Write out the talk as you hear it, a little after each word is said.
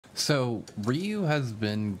So, Ryu has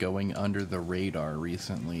been going under the radar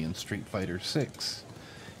recently in Street Fighter 6.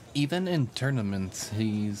 Even in tournaments,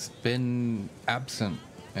 he's been absent,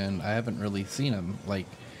 and I haven't really seen him. Like,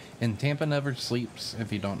 in Tampa Never Sleeps,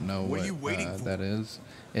 if you don't know what that is,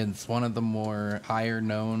 it's one of the more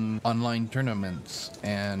higher-known online tournaments,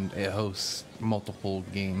 and it hosts multiple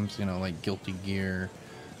games, you know, like Guilty Gear,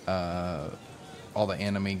 all the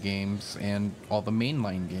anime games, and all the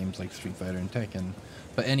mainline games like Street Fighter and Tekken.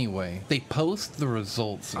 But anyway, they post the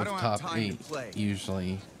results of top 8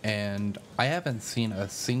 usually, and I haven't seen a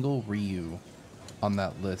single Ryu on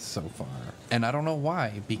that list so far. And I don't know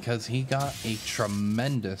why, because he got a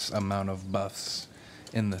tremendous amount of buffs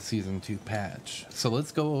in the Season 2 patch. So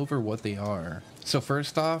let's go over what they are. So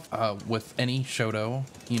first off, with any Shoto,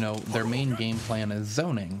 you know, their main game plan is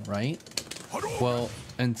zoning, right? Well,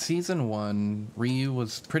 in Season 1, Ryu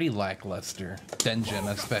was pretty lackluster, Denjin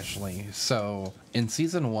especially. So, in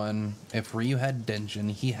Season 1, if Ryu had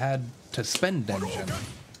Denjin, he had to spend Denjin.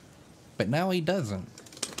 But now he doesn't.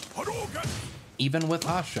 Even with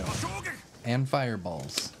Hasho and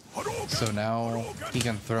fireballs. So now he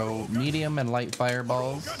can throw medium and light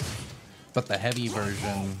fireballs, but the heavy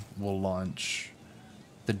version will launch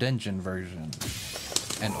the Denjin version.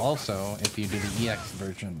 And also, if you do the EX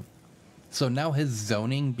version. So now his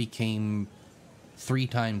zoning became 3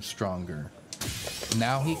 times stronger.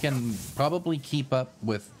 Now he can probably keep up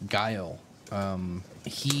with Guile.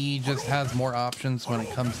 He just has more options when it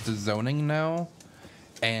comes to zoning now,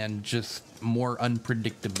 and just more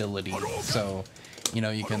unpredictability. So, you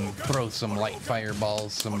know, you can throw some light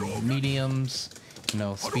fireballs, some mediums, you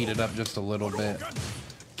know, speed it up just a little bit,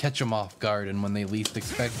 catch them off guard, and when they least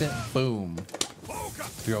expect it, boom.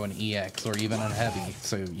 Throw an EX or even on heavy,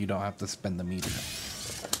 so you don't have to spend the meter.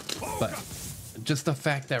 But just the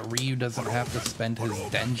fact that Ryu doesn't have to spend his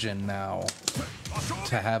Denjin now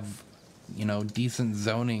to have, you know, decent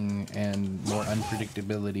zoning and more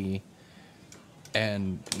unpredictability,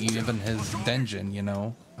 and even his Denjin, you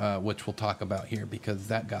know, which we'll talk about here because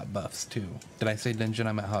that got buffs too. Did I say Denjin?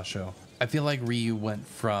 I'm at Hasho. I feel like Ryu went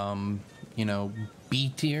from, you know,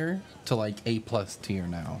 B tier to like A+ tier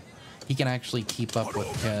now. He can actually keep up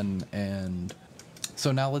with Ken, and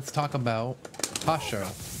so now let's talk about Hasho.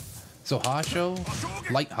 So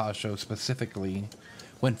Hasho, light Hasho specifically,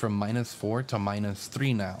 went from -4 to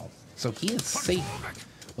 -3 now. So he is safe.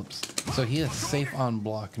 Oops. So he is safe on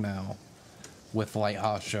block now with light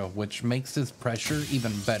Hasho, which makes his pressure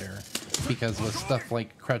even better, because with stuff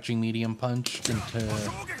like crouching medium punch into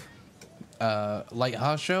light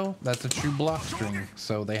Hasho, that's a true block string,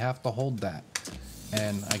 so they have to hold that.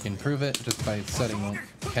 And I can prove it just by setting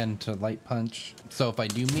Ken to light punch. So if I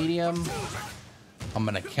do medium, I'm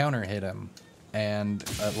gonna counter hit him, and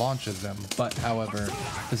it launches him. But however,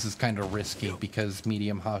 this is kind of risky because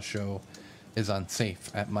medium Hasho is unsafe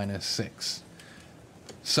at -6.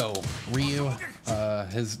 So Ryu,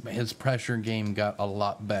 his pressure game got a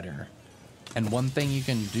lot better. And one thing you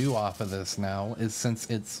can do off of this now is, since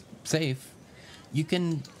it's safe, you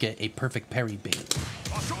can get a perfect parry bait.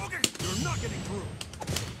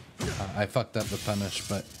 I fucked up the punish,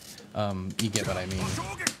 but you get what I mean.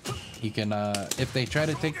 You can, if they try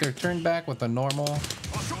to take their turn back with a normal,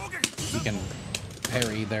 you can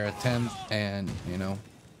parry their attempt and, you know,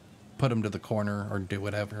 put them to the corner or do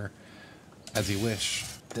whatever as you wish.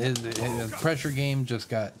 His pressure game just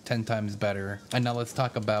got 10 times better. And now let's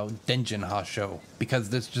talk about Denjin Hasho, because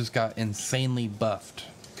this just got insanely buffed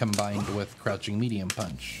combined with crouching medium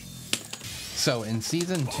punch. So in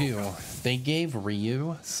Season 2, they gave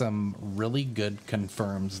Ryu some really good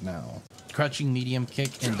confirms now. Crouching medium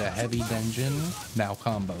kick into heavy Denjin, now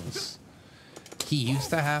combos. He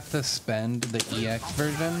used to have to spend the EX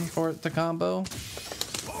version for it to combo,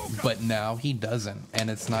 but now he doesn't,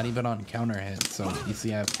 and it's not even on counter hit. So you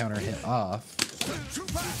see I have counter hit off,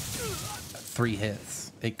 3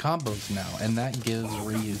 hits. It combos now, and that gives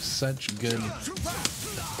Ryu such good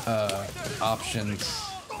options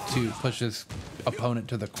to push his opponent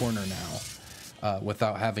to the corner now,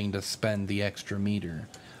 without having to spend the extra meter.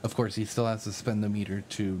 Of course, he still has to spend the meter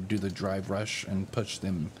to do the drive rush and push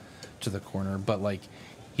them to the corner, but like,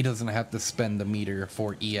 he doesn't have to spend the meter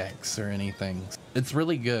for EX or anything. It's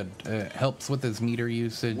really good. It helps with his meter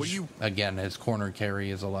usage. Again, his corner carry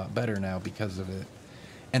is a lot better now because of it.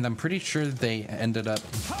 And I'm pretty sure they ended up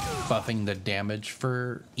buffing the damage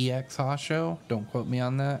for EX Hasho. Don't quote me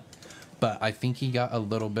on that. But I think he got a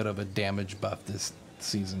little bit of a damage buff this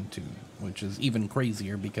Season 2, which is even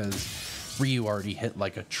crazier because Ryu already hit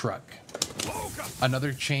like a truck.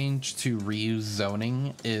 Another change to Ryu's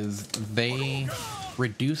zoning is they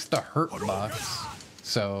reduced the hurt box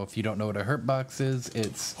So if you don't know what a hurt box is,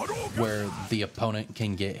 it's where the opponent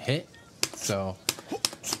can get hit. So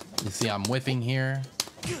you see I'm whiffing here,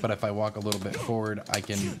 but if I walk a little bit forward, I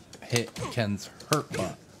can hit Ken's hurt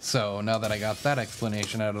box. So now that I got that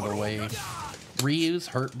explanation out of the way, Ryu's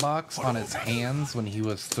hurt box on his hands when he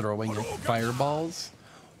was throwing fireballs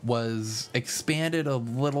was expanded a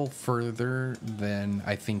little further than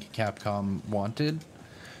I think Capcom wanted.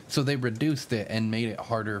 So they reduced it and made it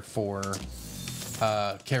harder for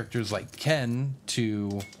characters like Ken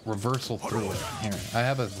to reversal through it. Here, I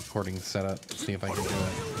have a recording set up to see if I can do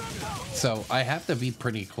it. So I have to be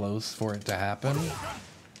pretty close for it to happen.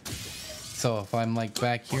 So if I'm like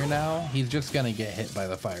back here now, he's just gonna get hit by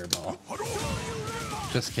the fireball.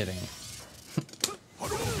 Just kidding.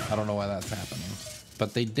 I don't know why that's happening.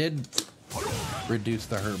 But they did reduce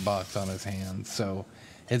the hurt box on his hands, so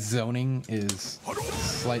his zoning is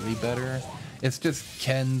slightly better. It's just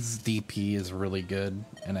Ken's DP is really good,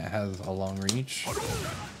 and it has a long reach.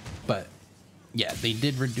 But yeah, they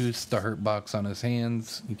did reduce the hurt box on his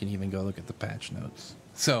hands. You can even go look at the patch notes.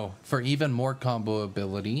 So for even more combo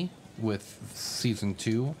ability with Season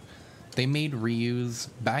 2, they made Ryu's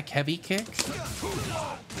back heavy kick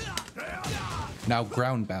now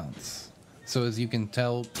ground bounce. So as you can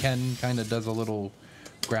tell, Ken kind of does a little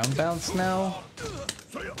ground bounce now.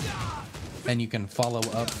 And you can follow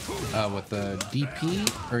up with a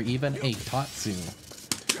DP or even a Tatsu.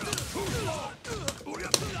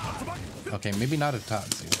 Okay, maybe not a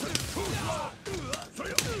Tatsu.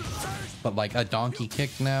 But like a donkey kick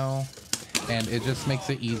now. And it just makes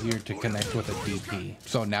it easier to connect with a DP.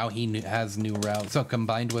 So now he has new routes. So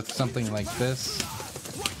combined with something like this,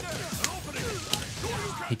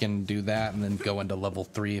 he can do that and then go into level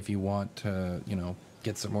 3 if you want to, you know,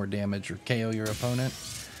 get some more damage or KO your opponent.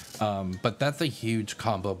 But that's a huge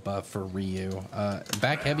combo buff for Ryu.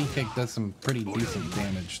 Back heavy kick does some pretty decent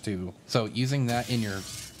damage too. So using that in your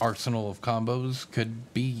arsenal of combos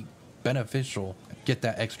could be beneficial. Get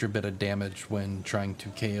that extra bit of damage when trying to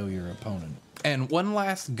KO your opponent. And one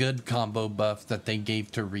last good combo buff that they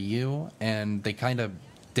gave to Ryu, and they kind of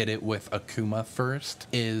did it with Akuma first,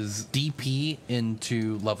 is DP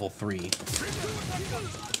into level 3.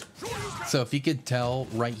 So if you could tell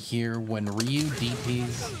right here, when Ryu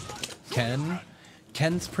DPs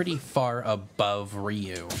Ken's pretty far above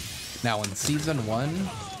Ryu. Now in Season 1,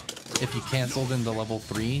 if you canceled into level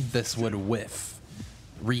 3, this would whiff.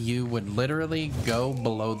 Ryu would literally go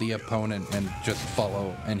below the opponent and just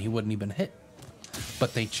follow, and he wouldn't even hit.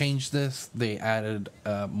 But they changed this. They added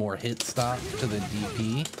more hit stop to the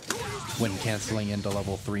DP when canceling into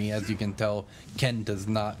level 3. As you can tell, Ken does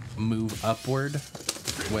not move upward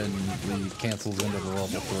when he cancels into the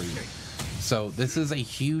level 3. So this is a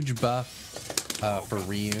huge buff for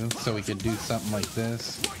Ryu, so he could do something like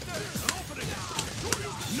this.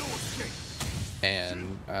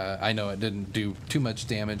 And I know it didn't do too much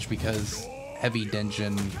damage because heavy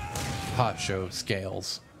Denjin Hasho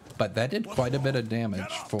scales, but that did quite a bit of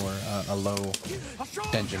damage for a low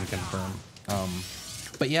Denjin confirm.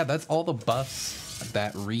 But yeah, that's all the buffs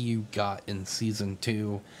that Ryu got in Season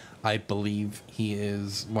 2. I believe he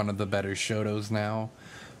is one of the better Shotos now.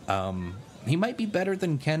 He might be better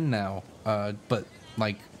than Ken now, but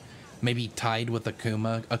like maybe tied with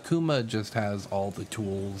Akuma. Akuma just has all the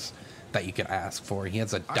tools that you could ask for. He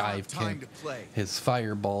has a dive kick. His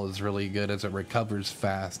fireball is really good as it recovers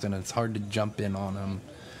fast, and it's hard to jump in on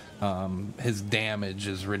him. His damage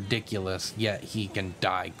is ridiculous, yet he can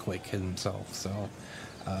die quick himself. So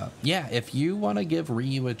yeah, if you want to give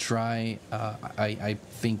Ryu a try, I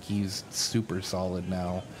think he's super solid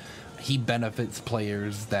now. He benefits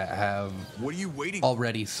players that have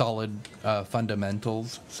already solid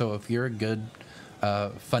fundamentals. So if you're a good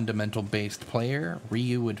fundamental based player,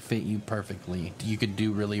 Ryu would fit you perfectly. You could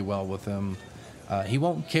do really well with him. He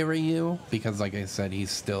won't carry you because, like I said, he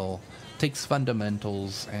still takes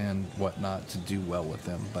fundamentals and whatnot to do well with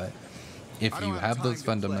him. But if you have those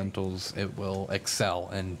fundamentals, it will excel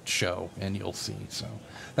and show, and you'll see. So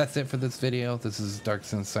that's it for this video. This is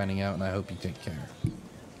DarkSense signing out, and I hope you take care.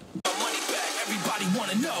 Money back, everybody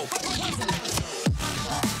wanna know.